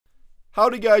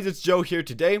Howdy guys, it's Joe here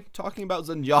today, talking about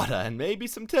Zenyatta and maybe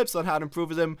some tips on how to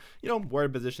improve him, where to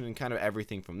position and kind of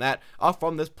everything from that,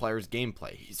 from this player's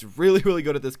gameplay. He's really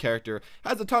good at this character,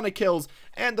 has a ton of kills,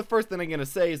 and the first thing I'm going to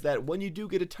say is that when you do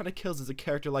get a ton of kills as a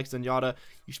character like Zenyatta,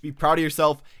 you should be proud of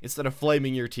yourself instead of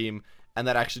flaming your team, and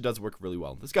that actually does work really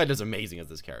well. This guy does amazing as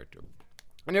this character.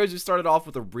 Anyways, we started off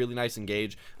with a really nice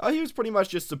engage. He was pretty much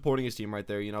just supporting his team right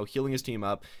there, healing his team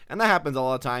up. And that happens a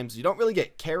lot of times. You don't really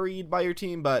get carried by your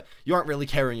team, but you aren't really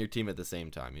carrying your team at the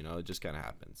same time, it just kind of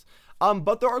happens.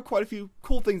 But there are quite a few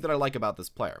cool things that I like about this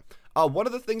player. One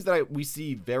of the things that we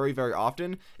see very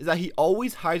often is that he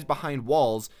always hides behind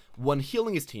walls when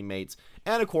healing his teammates,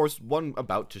 and of course, when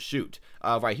about to shoot.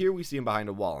 Right here, we see him behind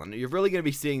a wall, and you're really going to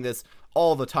be seeing this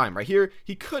all the time. Right here,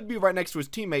 he could be right next to his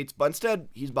teammates, but instead,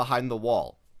 he's behind the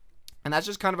wall. And that's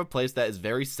just kind of a place that is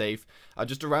very safe,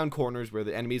 just around corners where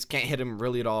the enemies can't hit him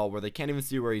really at all, where they can't even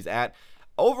see where he's at.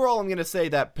 Overall, I'm going to say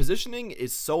that positioning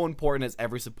is so important as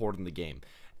every support in the game.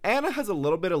 Anna has a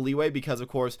little bit of leeway because, of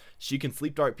course, she can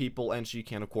sleep dart people and she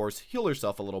can, of course, heal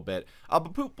herself a little bit.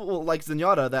 But people like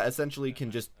Zenyatta that essentially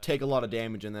can just take a lot of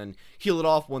damage and then heal it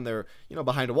off when they're,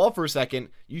 behind a wall for a second,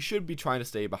 you should be trying to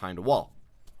stay behind a wall.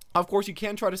 Of course, you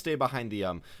can try to stay behind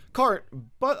the cart,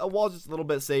 but a wall is just a little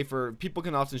bit safer. People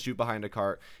can often shoot behind a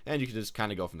cart, and you can just kind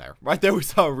of go from there. Right there, we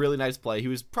saw a really nice play. He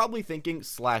was probably thinking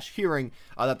 / hearing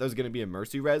that there's going to be a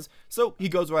mercy res, so he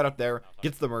goes right up there,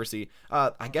 gets the mercy.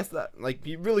 I guess that,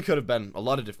 he really could have been a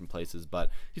lot of different places, but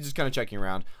he's just kind of checking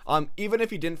around. Even if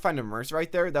he didn't find a mercy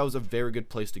right there, that was a very good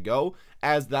place to go,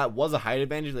 as that was a height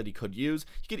advantage that he could use.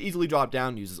 He could easily drop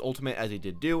down, use his ultimate, as he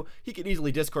did do. He could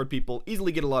easily discard people,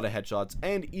 easily get a lot of headshots,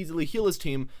 and easily heal his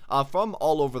team from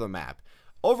all over the map.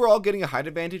 Overall, getting a height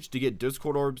advantage to get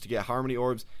discord orbs, to get harmony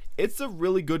orbs, it's a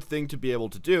really good thing to be able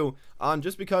to do,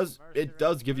 just because it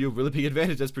does give you a really big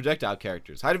advantage as projectile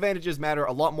characters. Height advantages matter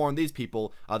a lot more on these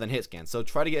people than hit scans, so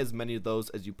try to get as many of those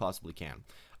as you possibly can.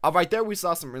 Right there, we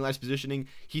saw some really nice positioning.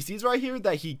 He sees right here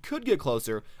that he could get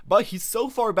closer, but he's so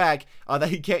far back that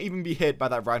he can't even be hit by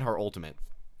that Reinhardt ultimate.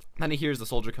 Then he hears the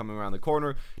soldier coming around the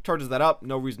corner, charges that up,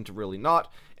 no reason to really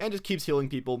not, and just keeps healing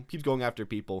people, keeps going after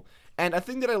people. And a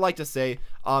thing that I like to say,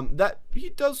 that he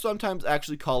does sometimes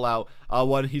actually call out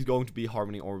when he's going to be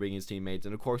harmony orbing his teammates,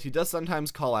 and of course he does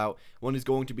sometimes call out when he's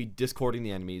going to be discording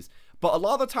the enemies. But a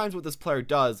lot of the times what this player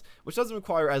does, which doesn't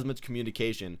require as much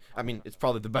communication, I mean, it's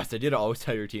probably the best idea to always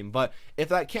tell your team, but if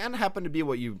that can happen to be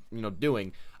what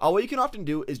doing, what you can often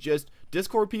do is just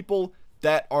discord people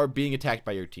that are being attacked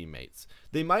by your teammates.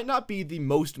 They might not be the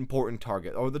most important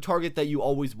target or the target that you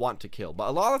always want to kill, but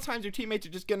a lot of times your teammates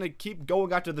are just going to keep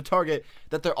going after the target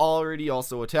that they're already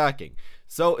also attacking.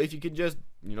 So if you can just,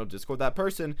 discord that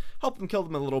person, help them kill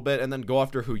them a little bit, and then go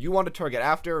after who you want to target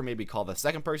after, or maybe call the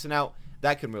second person out,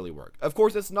 that can really work. Of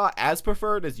course, it's not as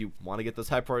preferred as you want to get those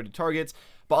high priority targets,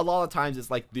 but a lot of times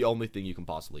it's like the only thing you can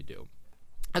possibly do.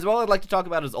 As well, I'd like to talk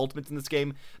about his ultimates in this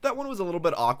game. That one was a little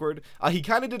bit awkward. He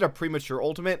kind of did a premature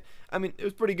ultimate. I mean, it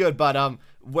was pretty good, but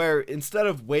where instead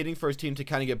of waiting for his team to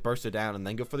kind of get bursted down and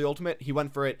then go for the ultimate, he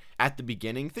went for it at the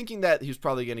beginning, thinking that he was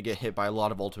probably going to get hit by a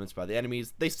lot of ultimates by the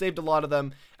enemies. They saved a lot of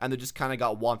them, and they just kind of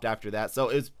got whomped after that, so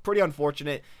it was pretty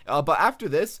unfortunate. But after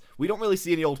this, we don't really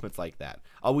see any ultimates like that.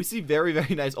 We see very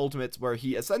nice ultimates where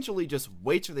he essentially just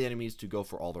waits for the enemies to go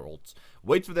for all their ults.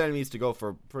 Waits for the enemies to go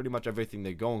for pretty much everything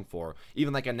they're going for,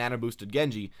 even like a nano boosted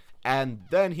Genji, and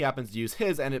then he happens to use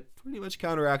his, and it pretty much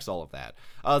counteracts all of that.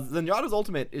 Zenyatta's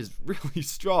ultimate is really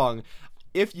strong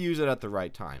if you use it at the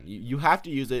right time. You have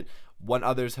to use it when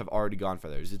others have already gone for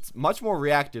theirs. It's much more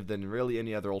reactive than really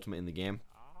any other ultimate in the game,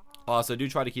 so do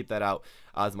try to keep that out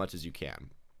as much as you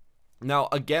can. Now,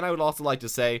 again, I would also like to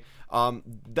say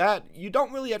that you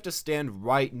don't really have to stand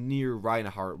right near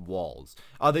Reinhardt walls.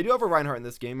 They do have a Reinhardt in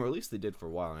this game, or at least they did for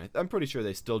a while, and I'm pretty sure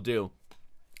they still do.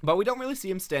 But we don't really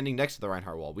see him standing next to the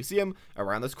Reinhardt wall. We see him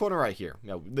around this corner right here.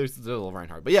 No, there's a little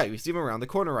Reinhardt. But yeah, we see him around the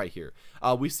corner right here.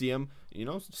 We see him,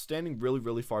 standing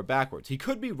really far backwards. He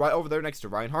could be right over there next to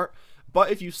Reinhardt. But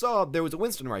if you saw, there was a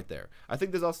Winston right there. I think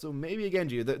there's also maybe a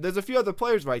Genji. There's a few other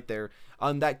players right there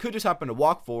that could just happen to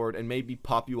walk forward and maybe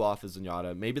pop you off as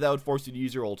Zenyatta. Maybe that would force you to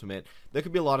use your ultimate. There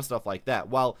could be a lot of stuff like that.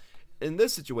 While in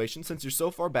this situation, since you're so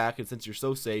far back and since you're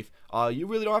so safe, you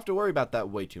really don't have to worry about that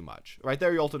way too much. Right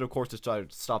there, your ultimate, of course, is trying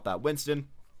to stop that Winston.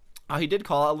 He did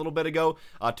call out a little bit ago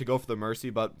to go for the Mercy,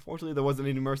 but fortunately there wasn't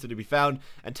any Mercy to be found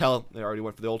until they already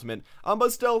went for the ultimate.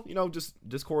 But still, you know, just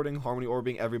discording, harmony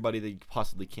orbing everybody that you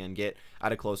possibly can get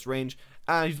at a close range.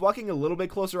 He's walking a little bit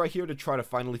closer right here to try to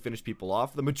finally finish people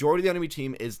off. The majority of the enemy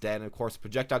team is dead, and of course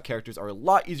projectile characters are a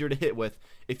lot easier to hit with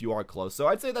if you are close. So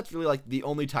I'd say that's really like the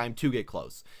only time to get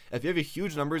close. If you have a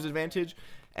huge numbers advantage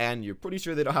and you're pretty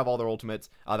sure they don't have all their ultimates,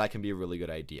 that can be a really good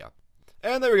idea.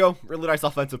 And there we go, really nice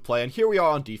offensive play, and here we are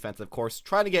on defense, of course,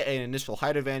 trying to get an initial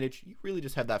height advantage. You really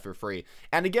just have that for free.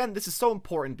 And again, this is so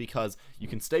important because you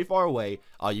can stay far away,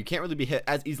 you can't really be hit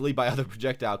as easily by other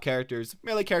projectile characters.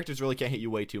 Melee characters really can't hit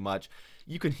you way too much.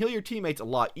 You can heal your teammates a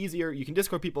lot easier, you can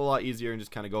discord people a lot easier, and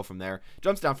just kind of go from there.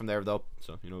 Jumps down from there, though,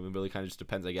 so, you know, it really kind of just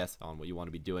depends, I guess, on what you want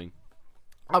to be doing.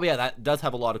 Oh yeah, that does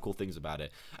have a lot of cool things about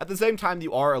it. At the same time,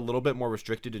 you are a little bit more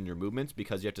restricted in your movements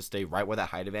because you have to stay right where that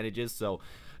height advantage is. So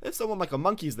if someone like a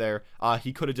monkey's there,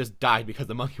 he could have just died because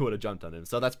the monkey would have jumped on him.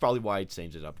 So that's probably why I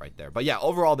changed it up right there. But yeah,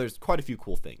 overall, there's quite a few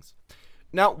cool things.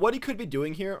 Now, what he could be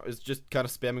doing here is just kind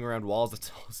of spamming around walls.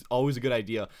 That's always a good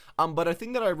idea. But a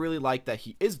thing that I really like that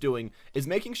he is doing is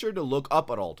making sure to look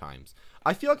up at all times.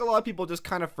 I feel like a lot of people just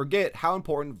kind of forget how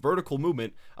important vertical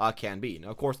movement can be. Now,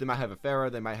 of course, they might have a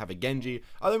Pharah, they might have a Genji,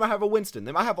 or they might have a Winston.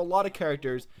 They might have a lot of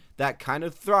characters that kind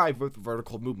of thrive with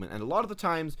vertical movement. And a lot of the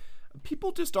times,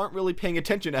 people just aren't really paying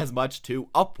attention as much to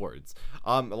upwards.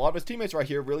 A lot of his teammates right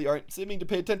here really aren't seeming to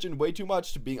pay attention way too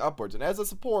much to being upwards. And as a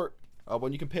support,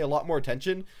 when you can pay a lot more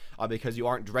attention because you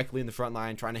aren't directly in the front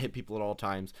line trying to hit people at all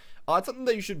times, it's something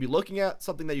that you should be looking at,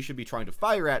 something that you should be trying to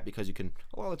fire at, because you can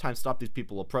a lot of the time stop these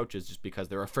people approaches just because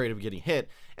they're afraid of getting hit,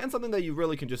 and something that you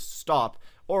really can just stop,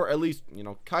 or at least, you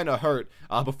know, kind of hurt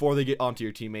before they get onto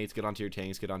your teammates, get onto your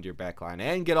tanks, get onto your backline,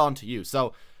 and get onto you.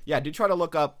 So yeah, do try to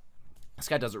look up. This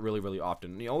guy does it really, really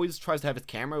often. He always tries to have his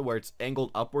camera where it's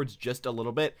angled upwards just a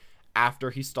little bit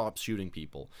after he stops shooting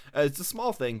people. It's a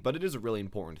small thing, but it is a really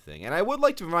important thing. And I would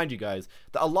like to remind you guys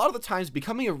that a lot of the times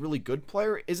becoming a really good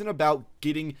player isn't about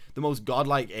getting the most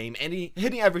godlike aim and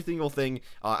hitting every single thing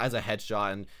as a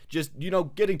headshot and just, you know,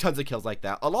 getting tons of kills like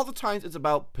that. A lot of the times it's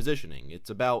about positioning. It's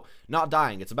about not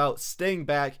dying. It's about staying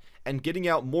back and getting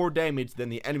out more damage than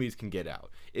the enemies can get out.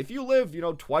 If you live, you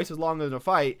know, twice as long in a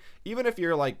fight, even if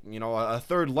you're like, you know, a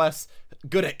third less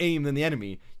good at aim than the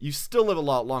enemy, you still live a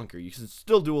lot longer. You can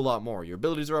still do a lot more. Your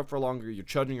abilities are up for longer. You're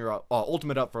charging your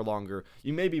ultimate up for longer.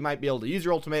 You might be able to use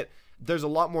your ultimate. There's a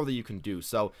lot more that you can do.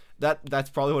 So that's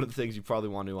probably one of the things you probably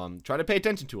want to try to pay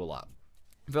attention to a lot.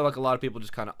 I feel like a lot of people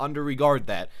just kind of under-regard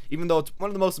that, even though it's one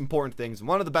of the most important things,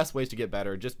 one of the best ways to get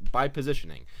better, just by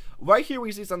positioning. Right here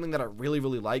we see something that I really,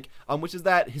 really like, which is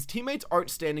that his teammates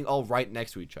aren't standing all right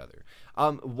next to each other.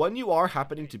 When you are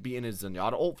happening to be in a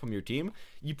Zenyatta ult from your team,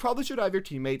 you probably should have your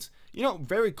teammates, you know,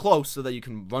 very close so that you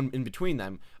can run in between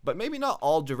them, but maybe not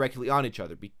all directly on each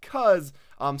other, because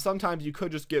sometimes you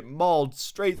could just get mauled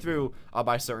straight through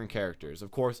by certain characters.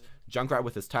 Of course, Junkrat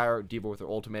with his tower, D.Va with her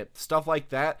ultimate, stuff like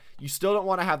that, you still don't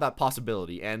want to have that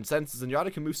possibility. And since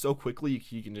Zenyatta can move so quickly,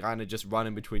 you can kind of just run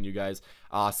in between you guys.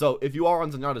 So if you are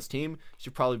on Zenyatta's team, you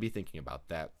should probably be thinking about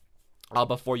that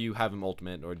before you have him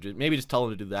ultimate, or maybe just tell him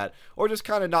to do that, or just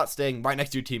kind of not staying right next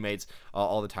to your teammates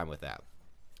all the time with that.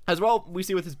 As well, we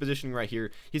see with his positioning right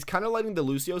here, he's kind of letting the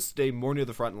Lucio stay more near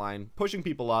the front line, pushing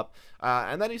people up,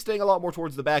 and then he's staying a lot more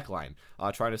towards the back line,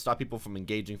 trying to stop people from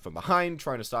engaging from behind,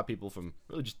 trying to stop people from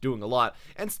really just doing a lot,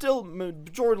 and still,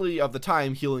 majority of the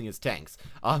time, healing his tanks,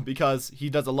 because he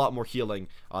does a lot more healing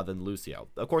than Lucio.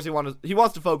 Of course, he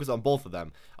wants to focus on both of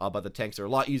them, but the tanks are a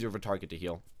lot easier of a target to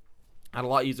heal, and a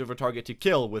lot easier of a target to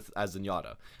kill with as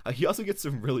Zenyatta. He also gets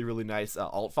some really, really nice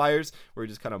alt fires where he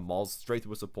just kind of mauls straight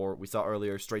through a support. We saw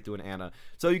earlier, straight through an Ana.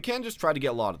 So you can just try to get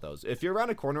a lot of those. If you're around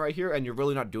a corner right here and you're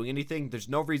really not doing anything, there's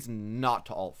no reason not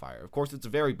to alt fire. Of course, it's a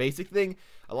very basic thing.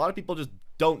 A lot of people just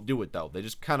don't do it though. They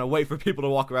just kind of wait for people to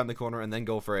walk around the corner and then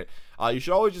go for it. You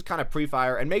should always just kind of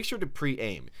pre-fire and make sure to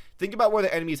pre-aim. Think about where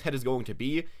the enemy's head is going to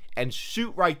be and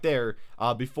shoot right there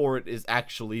before it is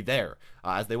actually there.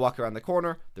 As they walk around the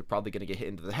corner, they're probably going to get hit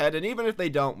into the head, and even if they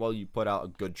don't, well, you put out a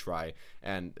good try,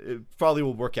 and it probably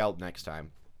will work out next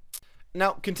time.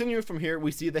 Now, continuing from here,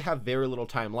 we see they have very little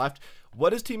time left.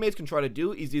 What his teammates can try to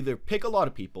do is either pick a lot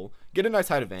of people, get a nice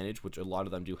height advantage, which a lot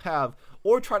of them do have,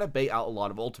 or try to bait out a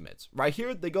lot of ultimates. Right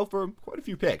here, they go for quite a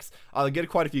few picks. They get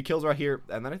quite a few kills right here,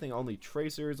 and then I think only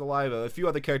Tracer is alive. A few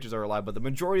other characters are alive, but the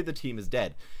majority of the team is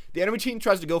dead. The enemy team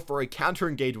tries to go for a counter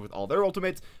engage with all their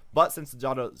ultimates, but since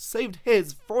Zenyatta saved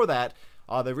his for that,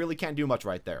 they really can't do much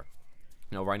right there.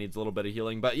 You know, Ryan needs a little bit of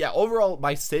healing. But yeah, overall,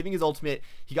 by saving his ultimate,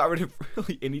 he got rid of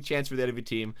really any chance for the enemy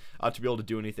team to be able to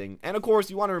do anything. And of course,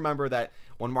 you want to remember that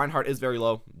when Reinhardt is very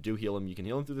low, do heal him. You can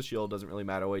heal him through the shield. Doesn't really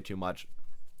matter way too much.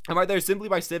 And right there, simply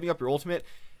by saving up your ultimate,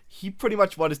 he pretty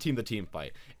much won his team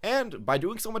fight. And by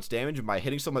doing so much damage and by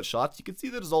hitting so much shots, you can see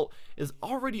the result is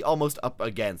already almost up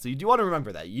again. So you do want to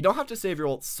remember that. You don't have to save your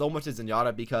ult so much as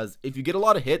Zenyatta, because if you get a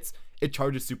lot of hits, it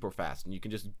charges super fast. And you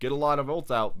can just get a lot of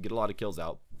ults out, get a lot of kills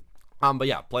out. But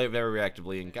yeah, play it very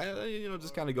reactively and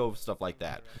just kind of go with stuff like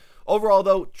that. Overall,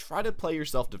 though, try to play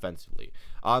yourself defensively.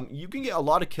 You can get a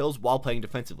lot of kills while playing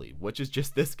defensively, which is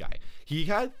just this guy. He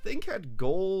had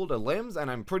gold limbs,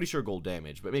 and I'm pretty sure gold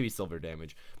damage, but maybe silver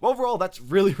damage. But overall, that's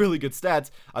really, really good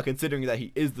stats, considering that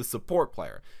he is the support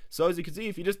player. So as you can see,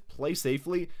 if you just play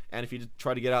safely, and if you just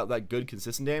try to get out that good,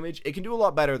 consistent damage, it can do a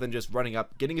lot better than just running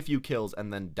up, getting a few kills,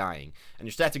 and then dying. And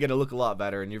your stats are going to look a lot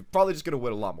better, and you're probably just going to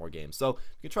win a lot more games. So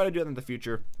you can try to do that in the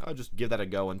future. I'll just give that a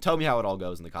go, and tell me how it all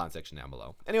goes in the comment section down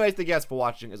below. Anyways, thank you guys for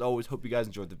watching. As always, hope you guys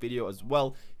enjoyed the video as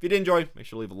well. If you did enjoy, make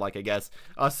sure to leave a like, I guess.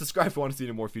 Subscribe if you want to see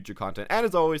more future content. And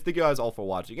as always, thank you guys all for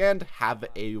watching, and have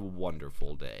a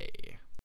wonderful day.